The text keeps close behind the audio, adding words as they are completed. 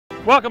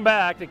Welcome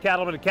back to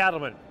Cattlemen and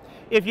Cattlemen.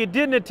 If you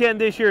didn't attend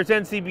this year's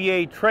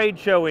NCBA trade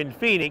show in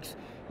Phoenix,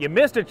 you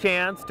missed a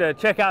chance to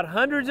check out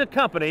hundreds of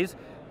companies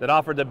that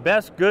offer the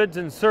best goods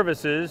and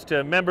services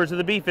to members of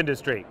the beef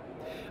industry.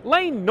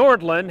 Lane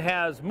Nordland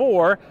has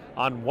more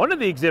on one of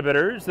the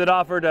exhibitors that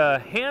offered a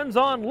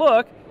hands-on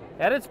look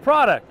at its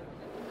product.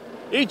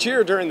 Each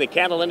year during the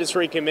Cattle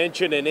Industry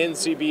Convention and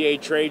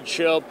NCBA trade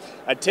show,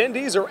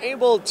 attendees are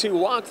able to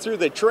walk through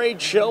the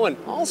trade show and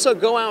also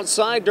go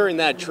outside during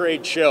that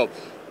trade show.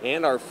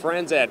 And our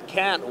friends at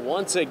CAT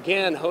once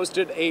again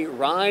hosted a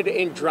ride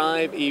and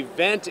drive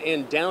event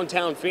in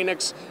downtown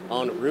Phoenix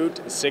on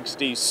Route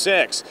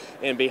 66.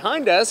 And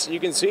behind us, you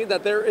can see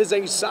that there is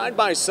a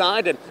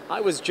side-by-side, and I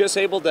was just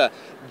able to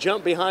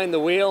jump behind the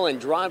wheel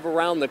and drive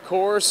around the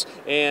course.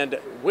 And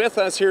with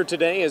us here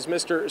today is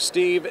Mr.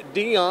 Steve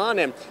Dion,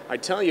 and I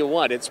tell you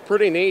what, it's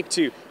pretty neat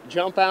to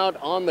jump out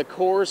on the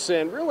course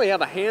and really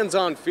have a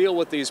hands-on feel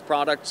with these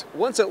products.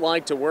 What's it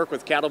like to work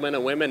with cattlemen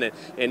and women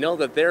and know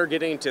that they're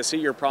getting to see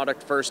your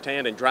product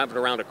firsthand and drive it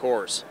around a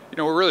course? You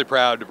know, we're really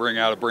proud to bring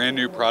out a brand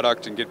new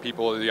product and get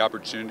people the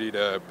opportunity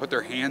to put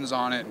their hands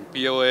on it and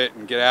feel it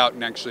and get out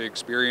and actually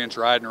experience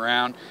riding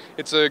around.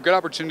 It's a good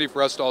opportunity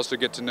for us to also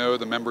get to know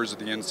the members of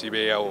the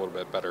NCBA a little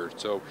bit better.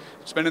 So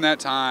spending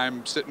that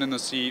time sitting in the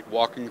seat,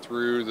 walking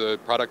through the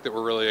product that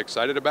we're really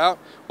excited about,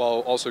 while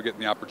also getting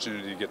the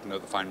opportunity to get to know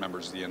the fine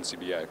members of the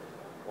NCBA.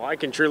 Well, I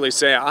can truly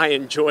say I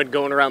enjoyed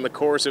going around the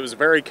course. It was a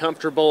very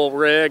comfortable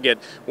rig. It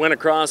went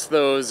across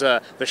those,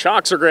 the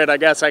shocks are great, I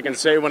guess I can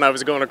say, when I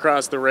was going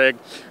across the rig.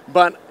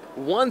 But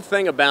one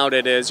thing about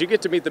it is you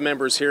get to meet the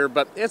members here,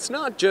 but it's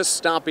not just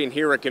stopping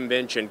here at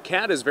convention.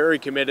 CAT is very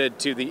committed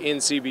to the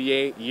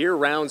NCBA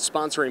year-round,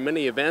 sponsoring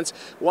many events.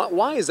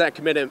 Why is that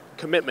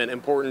commitment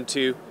important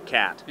to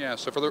CAT? Yeah,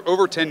 so for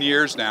over 10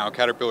 years now,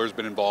 Caterpillar has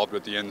been involved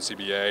with the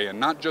NCBA, and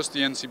not just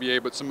the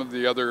NCBA, but some of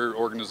the other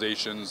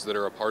organizations that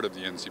are a part of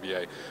the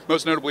NCBA.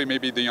 Most notably,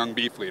 maybe the Young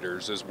Beef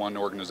Leaders is one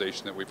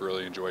organization that we've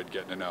really enjoyed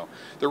getting to know.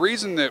 The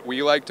reason that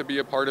we like to be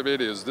a part of it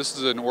is this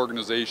is an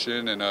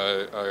organization and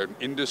an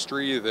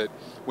industry that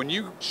when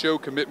you show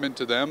commitment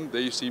to them,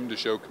 they seem to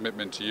show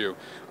commitment to you.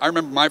 I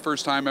remember my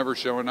first time ever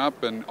showing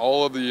up, and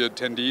all of the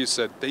attendees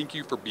said, "Thank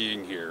you for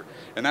being here."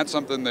 And that's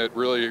something that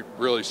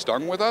really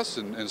stung with us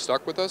and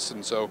stuck with us.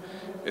 And so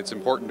it's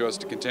important to us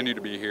to continue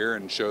to be here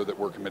and show that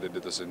we're committed to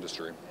this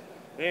industry.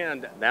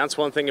 And that's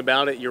one thing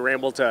about it. You're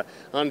able to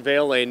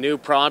unveil a new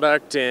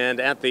product,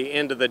 and at the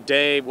end of the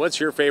day, what's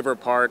your favorite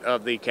part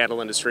of the Cattle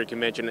Industry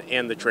Convention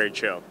and the trade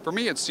show? For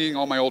me, it's seeing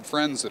all my old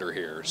friends that are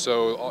here.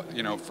 So,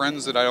 you know,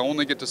 friends that I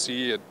only get to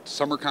see at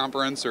summer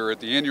conference or at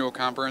the annual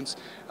conference.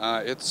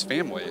 It's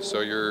family. So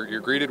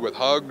you're greeted with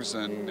hugs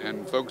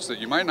and folks that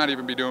you might not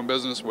even be doing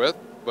business with,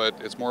 but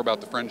it's more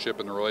about the friendship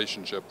and the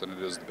relationship than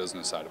it is the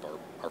business side of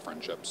our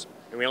friendships.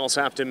 And we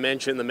also have to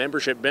mention the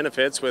membership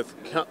benefits with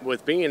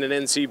being an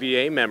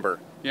NCBA member.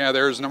 Yeah,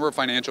 there's a number of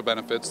financial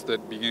benefits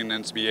that being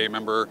an NCBA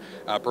member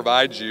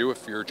provides you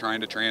if you're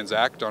trying to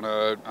transact on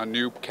a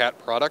new CAT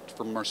product,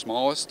 from our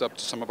smallest up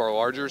to some of our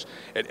largers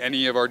at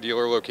any of our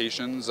dealer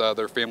locations.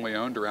 They're family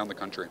owned around the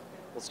country.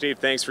 Well, Steve,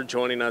 thanks for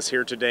joining us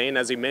here today. And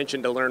as he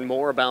mentioned, to learn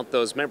more about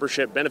those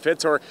membership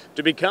benefits or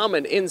to become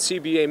an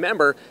NCBA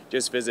member,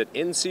 just visit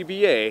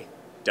ncba.org.